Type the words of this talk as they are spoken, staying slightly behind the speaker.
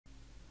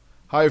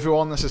Hi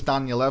everyone, this is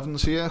Daniel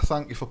Evans here.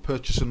 Thank you for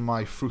purchasing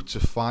my Fruits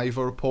of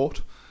Fiverr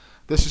report.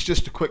 This is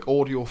just a quick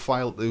audio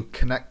file to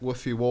connect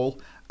with you all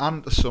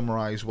and to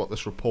summarise what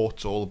this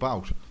report's all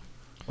about.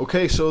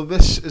 Okay, so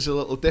this is a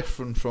little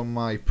different from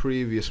my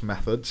previous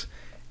methods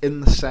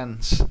in the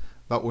sense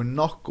that we're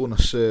not going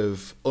to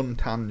serve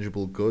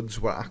intangible goods,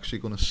 we're actually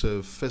going to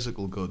serve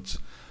physical goods.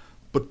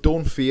 But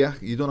don't fear,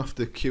 you don't have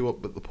to queue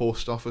up at the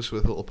post office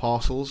with little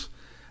parcels.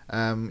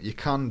 You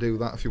can do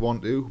that if you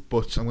want to,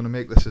 but I'm going to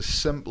make this as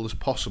simple as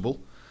possible.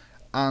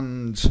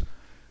 And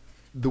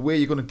the way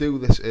you're going to do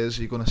this is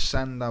you're going to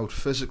send out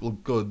physical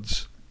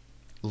goods,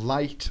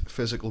 light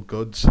physical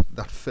goods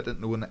that fit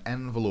into an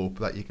envelope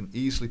that you can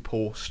easily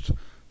post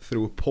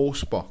through a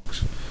post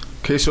box.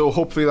 Okay, so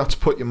hopefully that's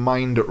put your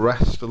mind at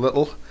rest a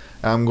little.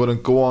 I'm going to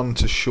go on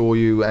to show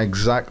you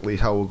exactly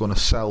how we're going to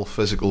sell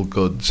physical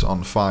goods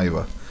on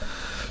Fiverr.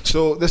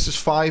 So this is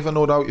Fiverr,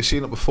 no doubt you've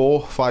seen it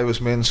before,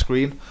 Fiverr's main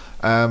screen.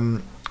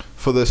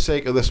 For the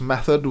sake of this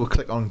method, we'll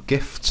click on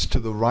gifts to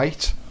the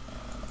right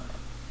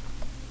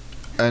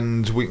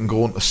and we can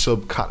go into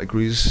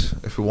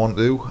subcategories if we want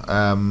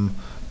to.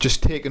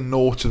 Just take a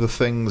note of the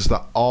things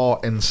that are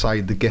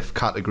inside the gift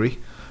category.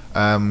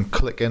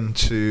 Click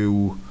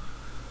into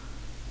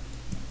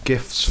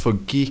gifts for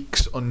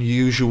geeks,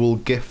 unusual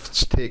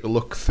gifts, take a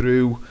look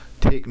through,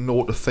 take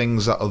note of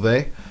things that are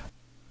there.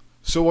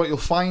 So what you'll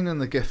find in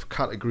the gift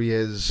category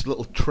is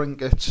little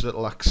trinkets,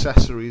 little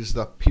accessories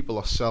that people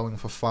are selling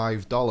for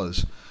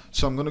 $5.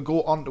 So I'm going to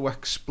go on to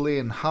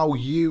explain how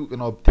you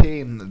can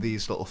obtain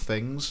these little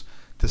things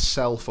to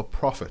sell for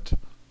profit.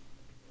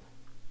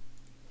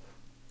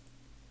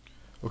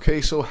 Okay,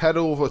 so head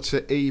over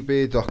to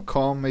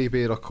ebay.com,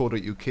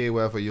 ebay.co.uk,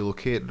 wherever you're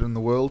located in the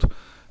world.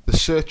 The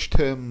search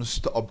terms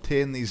to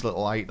obtain these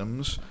little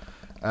items,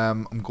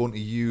 I'm going to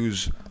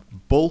use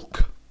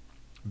bulk,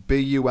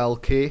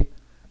 B-U-L-K,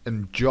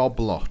 and job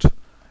lot.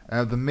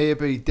 There may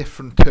be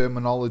different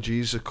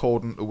terminologies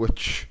according to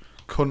which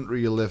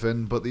country you live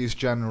in, but these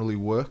generally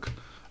work.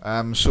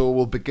 So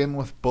we'll begin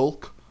with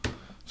bulk,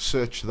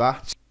 search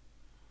that.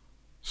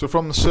 So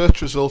from the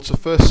search results, the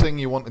first thing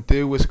you want to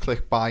do is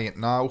click buy it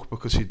now,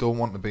 because you don't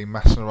want to be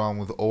messing around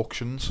with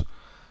auctions.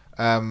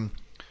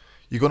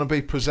 You're going to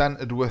be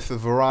presented with a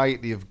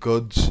variety of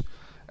goods.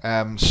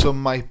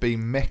 Some might be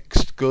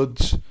mixed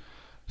goods,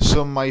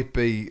 some might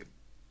be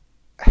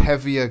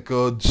heavier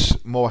goods,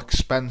 more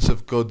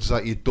expensive goods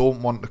that you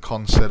don't want to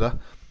consider.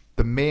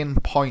 The main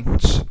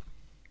points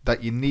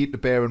that you need to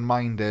bear in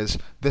mind is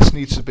this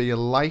needs to be a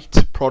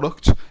light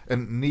product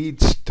and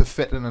needs to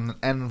fit in an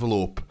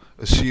envelope,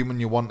 assuming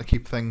you want to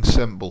keep things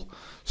simple.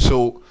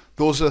 So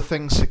those are the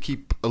things to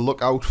keep a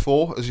lookout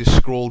for as you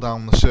scroll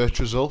down the search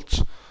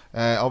results.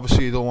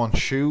 Obviously you don't want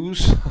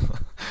shoes.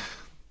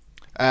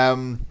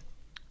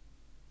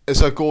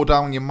 As I go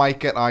down, you might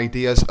get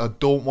ideas. I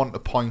don't want to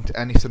point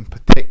anything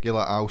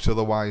particular out,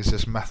 otherwise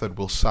this method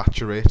will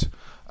saturate.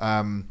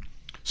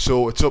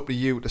 So it's up to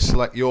you to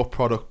select your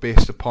product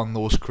based upon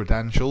those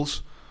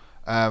credentials.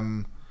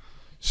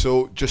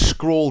 So just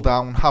scroll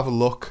down, have a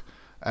look,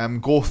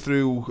 go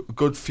through a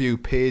good few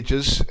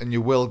pages and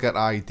you will get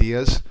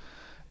ideas.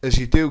 As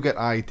you do get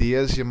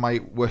ideas, you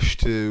might wish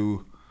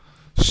to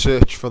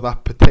search for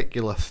that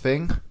particular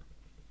thing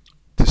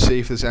to see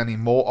if there's any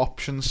more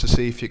options, to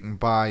see if you can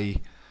buy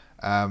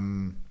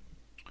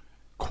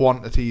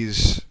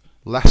quantities,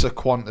 lesser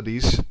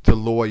quantities, to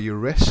lower your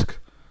risk,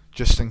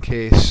 just in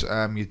case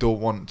you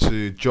don't want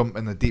to jump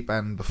in the deep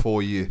end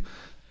before you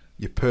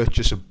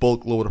purchase a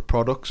bulk load of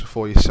products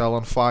before you sell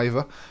on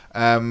Fiverr.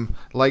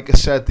 Like I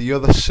said, the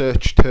other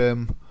search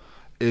term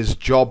is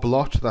job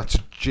lot. That's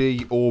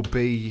G-O-B-L-O-T.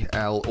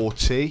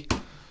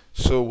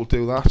 So we'll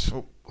do that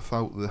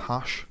without the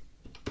hash,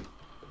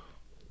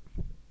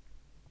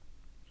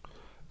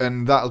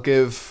 and that'll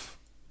give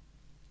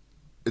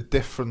a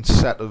different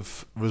set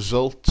of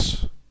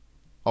results,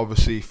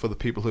 obviously for the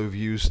people who have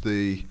used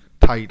the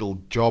title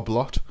job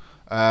lot.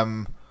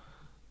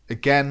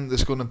 Again,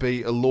 there's going to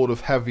be a load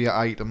of heavier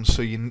items,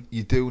 so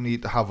you do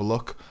need to have a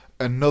look.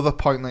 Another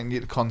point that you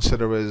need to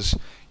consider is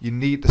you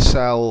need to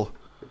sell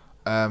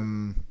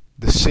the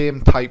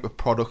same type of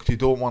product. You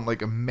don't want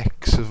like a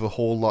mix of a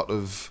whole lot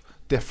of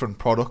different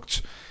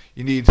products.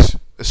 You need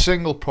a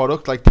single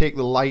product, like take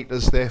the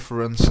lighters there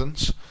for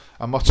instance.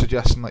 I'm not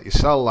suggesting that you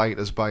sell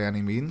lighters by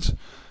any means,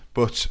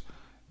 but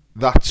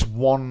that's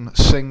one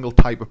single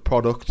type of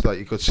product that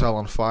you could sell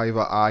on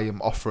Fiverr. I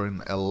am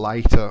offering a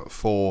lighter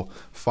for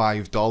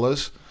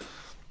 $5.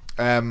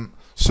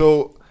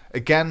 So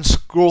again,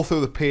 scroll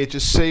through the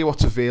pages, see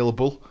what's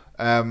available.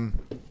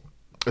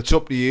 It's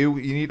up to you.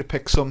 You need to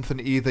pick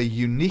something either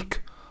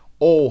unique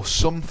or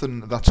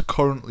something that's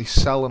currently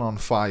selling on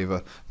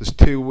Fiverr. There's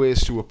two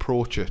ways to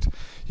approach it.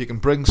 You can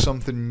bring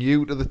something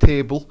new to the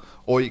table,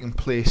 or you can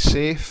play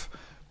safe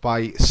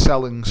by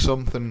selling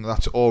something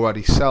that's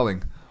already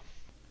selling.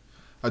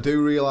 I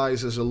do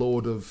realise there's a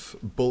load of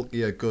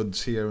bulkier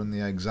goods here in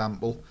the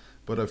example,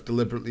 but I've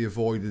deliberately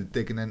avoided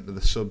digging into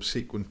the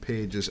subsequent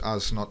pages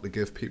as not to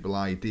give people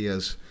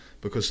ideas,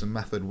 because the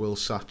method will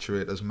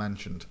saturate as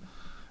mentioned.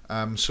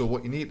 So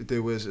what you need to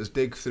do is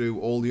dig through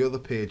all the other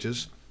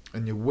pages,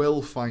 and you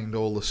will find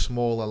all the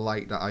smaller,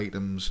 lighter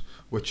items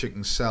which you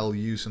can sell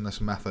using this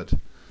method.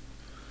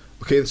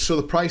 Okay, so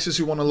the prices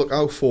you want to look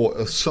out for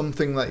are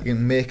something that you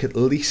can make at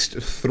least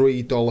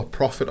 $3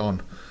 profit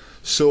on.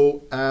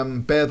 So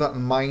bear that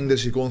in mind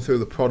as you're going through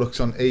the products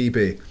on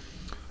eBay.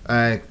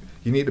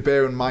 You need to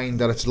bear in mind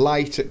that it's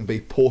light, it can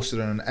be posted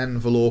in an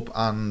envelope,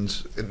 and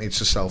it needs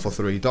to sell for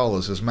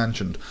 $3 as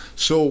mentioned.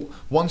 So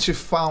once you've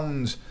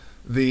found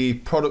the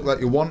product that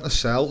you want to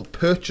sell,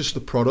 purchase the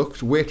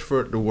product, wait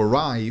for it to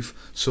arrive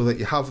so that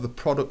you have the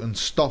product in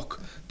stock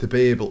to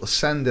be able to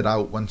send it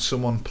out when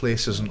someone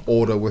places an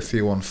order with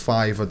you on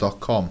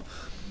Fiverr.com.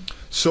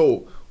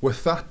 So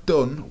with that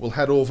done, we'll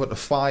head over to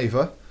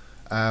Fiverr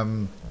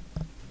and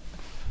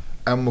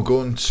we're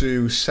going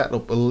to set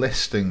up a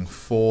listing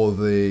for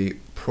the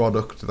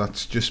product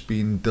that's just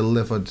been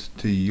delivered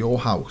to your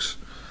house,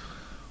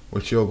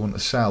 which you're going to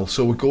sell.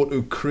 So we go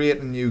to create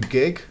a new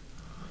gig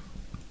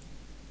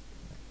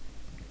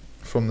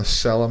from the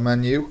seller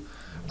menu.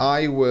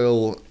 I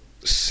will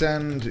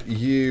send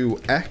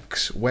you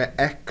X, where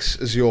X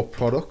is your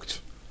product,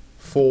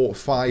 for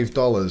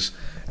 $5.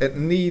 It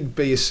need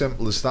be as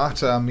simple as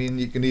that. I mean,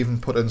 you can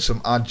even put in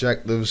some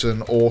adjectives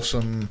and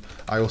awesome.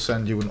 I will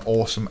send you an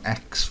awesome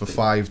X for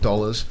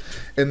 $5.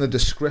 In the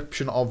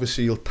description,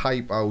 obviously, you'll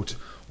type out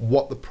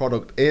what the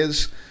product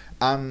is,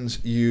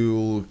 and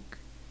you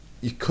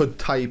could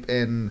type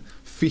in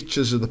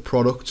features of the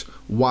product,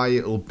 why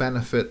it'll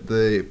benefit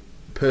the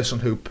person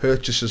who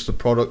purchases the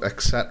product,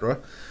 etc.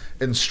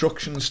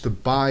 Instructions to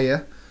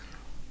buyer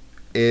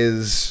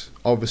is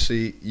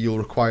obviously you'll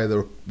require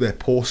their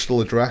postal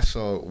address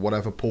or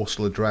whatever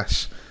postal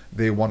address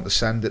they want to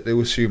send it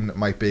to, assuming it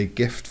might be a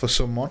gift for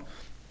someone.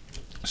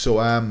 So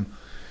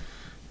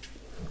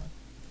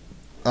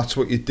that's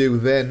what you do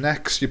there.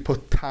 Next, you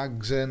put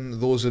tags in.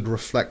 Those would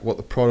reflect what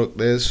the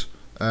product is.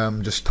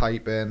 Just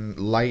type in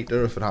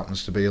lighter if it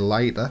happens to be a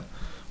lighter.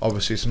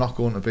 Obviously it's not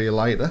going to be a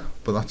lighter,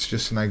 but that's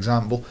just an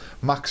example.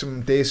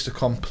 Maximum days to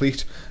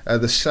complete.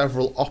 There's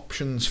several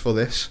options for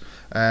this.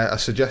 I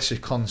suggest you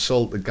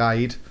consult the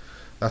guide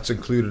that's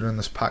included in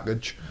this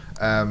package.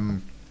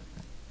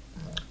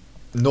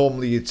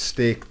 Normally you'd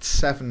stake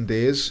 7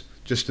 days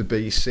just to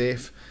be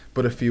safe,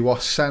 but if you are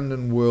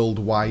sending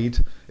worldwide,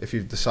 if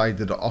you've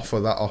decided to offer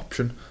that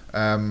option,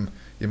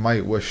 you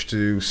might wish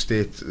to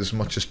state as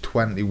much as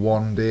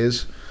 21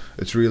 days.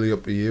 It's really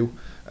up to you.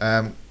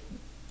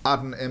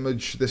 Add an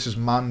image. This is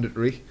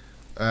mandatory.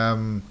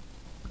 You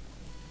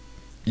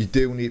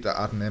do need to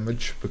add an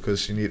image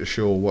because you need to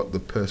show what the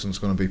person's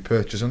going to be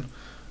purchasing,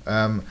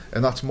 and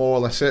that's more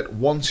or less it.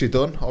 Once you're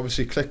done,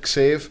 obviously click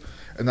save,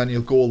 and then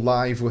you'll go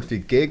live with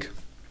your gig,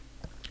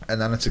 and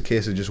then it's a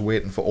case of just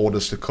waiting for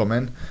orders to come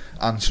in,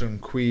 answering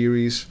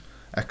queries,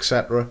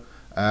 etc.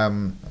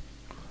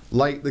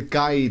 Like the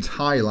guide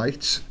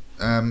highlights,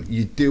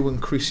 you do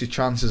increase your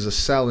chances of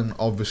selling,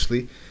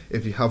 obviously,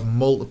 if you have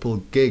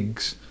multiple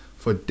gigs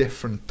for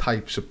different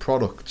types of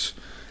products,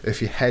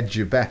 if you hedge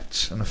your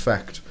bets in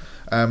effect.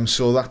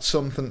 So that's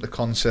something to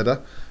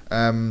consider.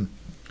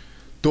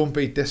 Don't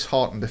be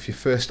disheartened if your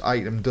first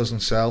item doesn't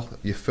sell,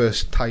 your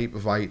first type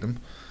of item,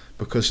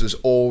 because there's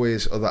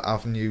always other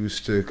avenues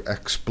to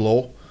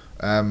explore.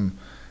 And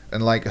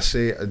like I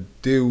say, I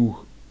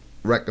do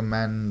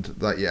recommend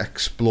that you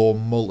explore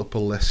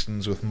multiple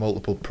listings with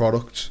multiple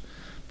products,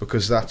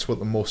 because that's what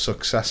the most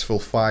successful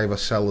Fiverr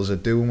sellers are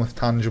doing with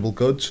tangible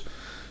goods.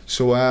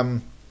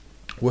 So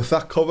with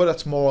that covered,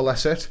 that's more or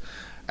less it.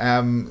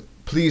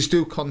 Please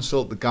do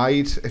consult the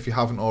guide if you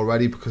haven't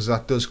already, because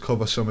that does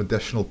cover some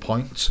additional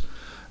points.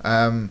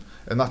 And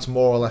that's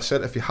more or less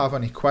it. If you have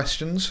any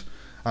questions,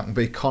 I can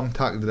be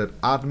contacted at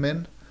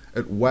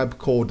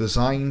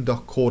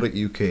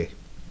admin@webcoredesign.co.uk.